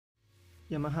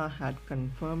Yamaha had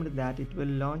confirmed that it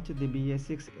will launch the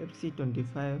BS6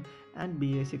 FC25 and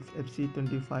BS6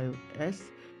 FC25S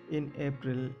in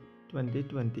April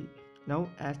 2020. Now,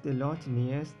 as the launch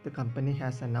nears, the company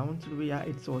has announced via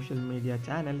its social media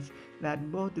channels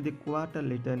that both the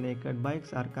quarter-liter naked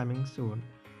bikes are coming soon.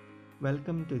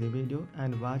 Welcome to the video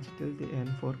and watch till the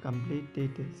end for complete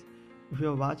details. If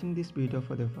you are watching this video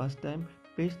for the first time,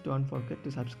 please don't forget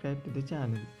to subscribe to the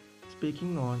channel.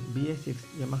 Speaking on BS6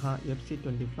 Yamaha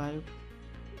FC25,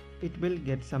 it will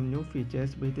get some new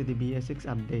features with the BS6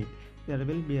 update. There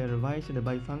will be a revised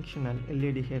bifunctional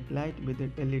LED headlight with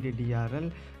LED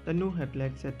DRL. The new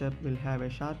headlight setup will have a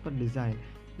sharper design.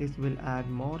 This will add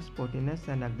more sportiness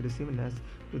and aggressiveness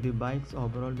to the bike's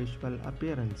overall visual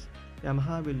appearance.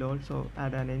 Yamaha will also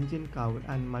add an engine cowl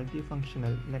and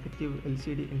multifunctional negative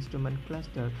LCD instrument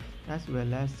cluster as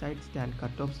well as side stand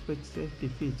cutoff switch safety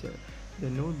feature. The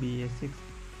new BS6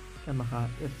 Yamaha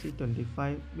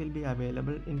FC25 will be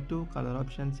available in two color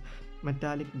options,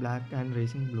 metallic black and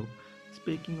racing blue.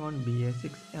 Speaking on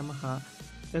BS6 Yamaha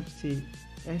FC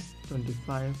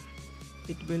S25,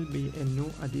 it will be a new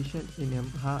addition in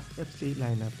Yamaha FC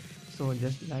lineup. So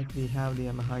just like we have the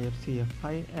Yamaha FC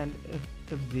F5 and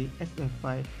FZ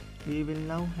SF5, we will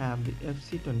now have the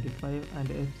FC25 and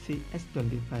FC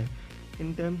S25.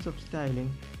 In terms of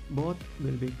styling, both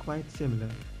will be quite similar.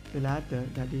 The latter,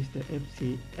 that is the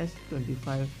FC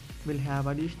S25, will have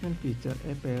additional feature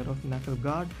a pair of knuckle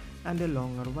guard and a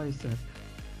longer visor.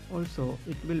 Also,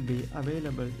 it will be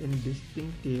available in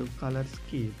distinctive color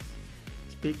schemes.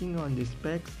 Speaking on the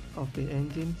specs of the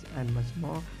engines and much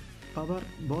more,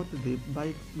 both the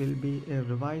bike will be a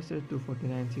revised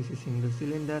 249cc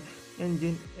single-cylinder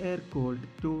engine, air-cooled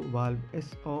 2-valve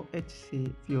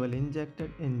SOHC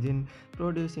fuel-injected engine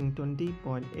producing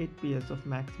 20.8 PS of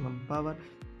maximum power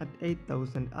at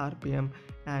 8000 rpm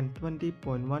and 20.1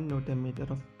 Nm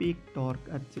of peak torque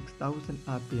at 6000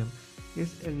 rpm.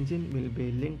 This engine will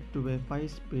be linked to a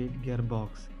 5-speed gearbox.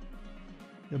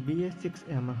 The BS6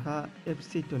 Yamaha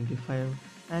FC25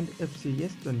 and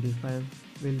FCS25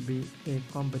 will be a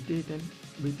competitor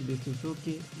with the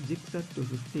Suzuki Gixxer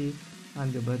 250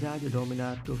 and the Bajaj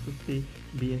Dominar 250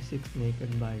 BS6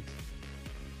 naked bikes.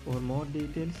 For more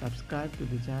details, subscribe to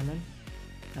the channel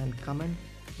and comment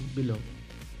below.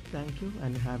 Thank you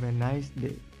and have a nice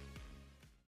day.